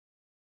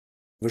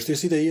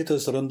Vështirësitë e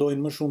jetës rëndojnë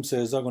më shumë se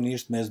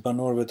zakonisht mes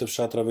banorëve të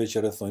fshatrave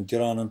që rrethojnë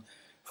Tiranën.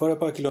 Fare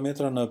pa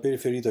kilometra në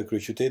periferi të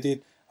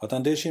kryeqytetit, ata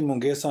ndeshin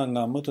mungesa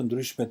nga më të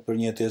ndryshmet për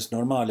një jetesë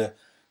normale.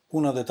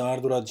 Puna dhe të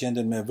ardhurat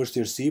gjenden me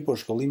vështirësi, por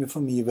shkollimi i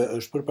fëmijëve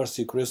është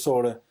përparësi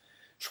kryesore.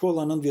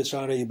 Shkolla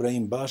 9-vjeçare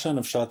Ibrahim Basha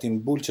në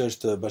fshatin Bulqesh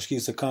të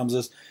Bashkisë së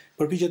Kamzës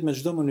përpiqet me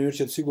çdo mënyrë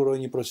që të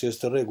sigurojë një proces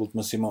të rregullt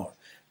mësimor.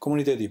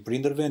 Komuniteti i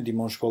prindërve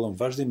ndihmon shkollën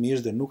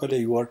vazhdimisht dhe nuk ka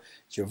lejuar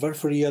që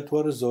varfëria t'u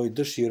arrëzojë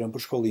dëshirën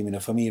për shkollimin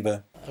e fëmijëve.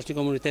 Është një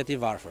komunitet i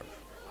varfër,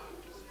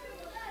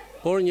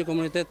 por një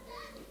komunitet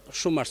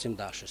shumë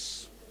arsimdashës.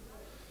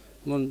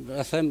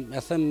 E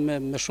them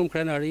me shumë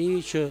krenari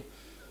që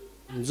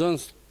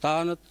nxënës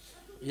tanët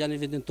janë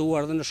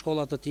evidentuar dhe në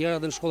shkollat të tjera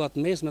dhe në shkollat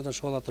mesme dhe në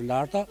shkollat të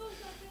larta.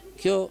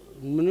 Kjo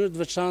në mënyrë të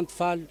veçantë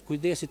fal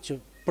kujdesit që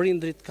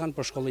prindrit kanë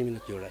për shkollimin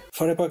e tyre.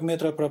 Fare pak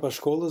metra prapa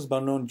shkollës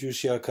banon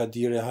gjyshja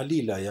Kadire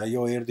Halilaj.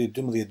 Ajo erdhi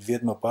 12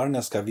 vjet më parë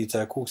nga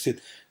Skavica e Kuksit,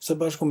 së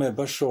bashku me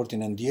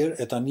bashkëshortin e ndjer,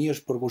 e tani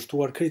është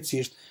përkushtuar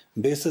krejtësisht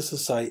mbesës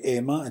së saj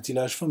Ema, e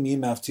cila është fëmijë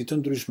me aftësi të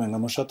ndryshme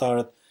nga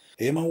moshatarët.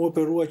 Ema u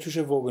operua qysh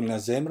e vogël nga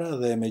zemra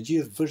dhe me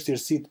gjithë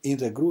vështirësitë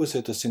integruese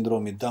të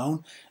sindromit Down,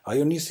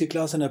 ajo nisi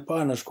klasën e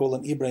parë në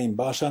shkollën Ibrahim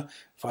Basha,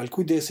 fal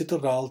kujdesit të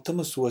rrallë të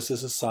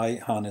mësueses së saj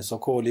Hane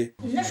Sokoli.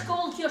 Në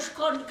shkollë kjo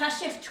shkollë, ka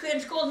shef të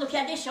shkojnë në shkollë, nuk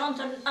ja di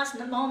shantën as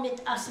në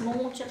mamit, as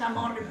mund që ta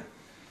marrim.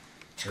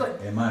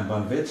 Ema e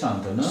ban vetë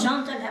shantën, në?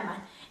 Shantën e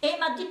ban.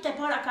 Ema ditë e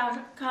para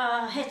ka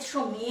hetë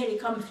shumë mirë, i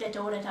kam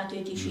fletoret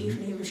aty t'i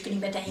shifni,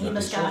 shkrimet e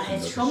himës ka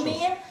hetë shumë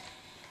mirë,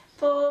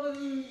 po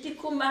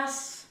diku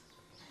mas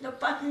nuk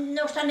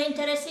është në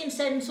interesim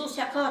se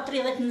mësusja ka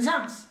 30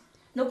 nxënës.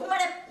 Nuk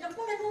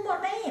mundet mu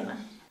marrë me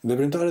emën.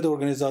 Veprimtarët e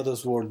organizatës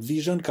World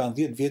Vision kanë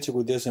 10 vjet që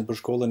kujdesen për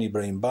shkollën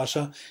Ibrahim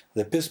Basha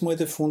dhe 5 muajt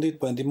e fundit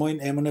po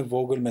ndihmojnë emën e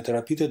vogël me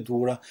terapitë e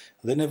dhura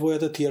dhe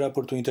nevojat të tjera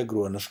për t'u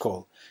integruar në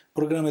shkollë.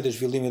 Programet e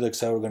zhvillimit të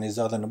kësaj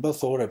organizate në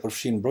Bathore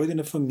përfshin mbrojtjen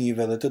e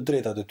fëmijëve dhe të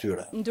drejtat e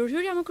tyre.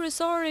 Ndërhyrja më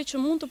kryesore që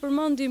mund të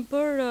përmendim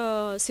për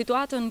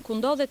situatën ku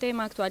ndodhet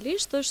ema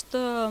aktualisht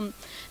është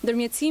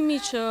ndërmjetësimi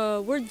që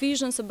World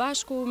Vision së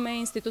bashku me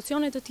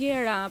institucione të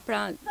tjera,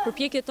 pra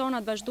përpjekjet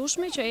tona të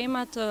vazhdueshme që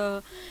emat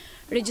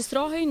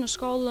regjistrohej në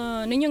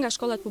një nga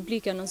shkollat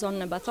publike në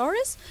zonën e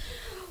Bathores.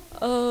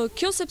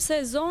 Kjo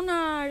sepse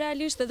zona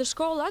realisht edhe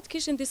shkollat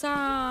kishin disa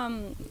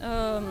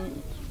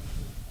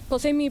po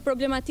themi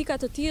problematika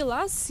të tilla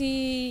si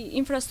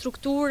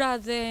infrastruktura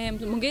dhe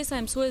mungesa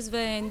e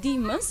mësuesve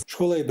ndihmës.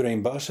 Shkolla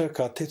Ibrahim Basha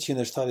ka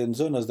 870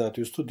 nxënës dhe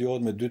aty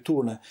studiohet me 2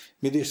 turne.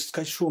 Midis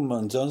kaq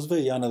shumë nxënësve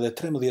janë edhe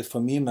 13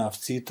 fëmijë me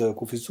aftësi të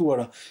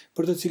kufizuara,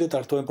 për të cilët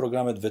hartojnë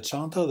programe të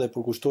veçanta dhe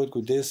përkushtohet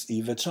kujdes i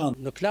veçantë.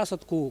 Në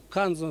klasat ku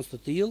ka nxënës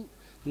të tillë,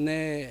 ne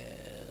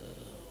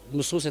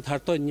mësuesit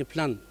hartojnë një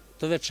plan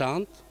të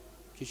veçantë,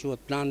 që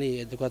quhet plani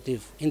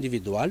edukativ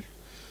individual.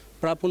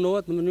 Pra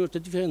punohet në mënyrë të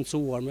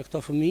diferencuar me këto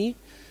fëmijë,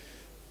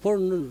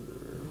 por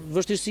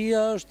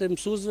vështirësia është e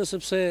mësuesve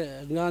sepse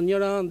nga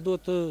njëra anë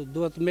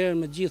duhet të merren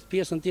me gjithë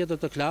pjesën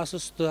tjetër të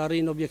klasës, të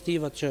arrijnë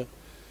objektivat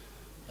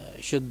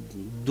që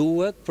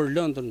duhet për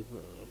lëndën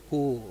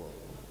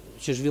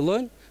që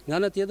zhvillojnë, nga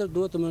ana tjetër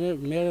duhet të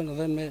merren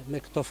edhe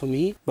me këto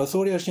fëmijë.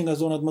 Bathore është një nga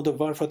zonat më të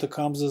varfra të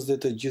Kamzës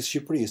dhe të gjithë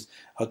Shqipërisë.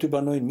 Aty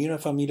banojnë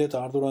mira familje të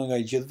ardhura nga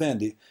i gjithë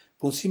vendi.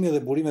 Punësimi dhe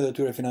burimet e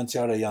tyre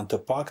financiare janë të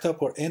pakta,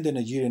 por ende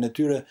në gjirin e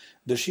tyre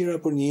dëshira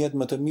për një jetë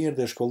më të mirë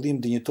dhe shkollim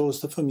dinjitoz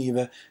të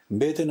fëmijëve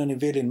mbeten në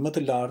nivelin më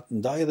të lartë,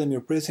 ndaj edhe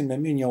mirëpresin me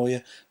mirënjohje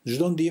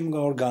çdo ndihmë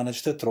nga organet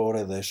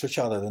shtetërore dhe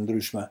shoqatat e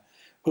ndryshme.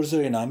 Për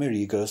Zërin e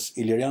Amerikës,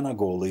 Iliriana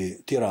Golli,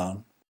 Tiranë.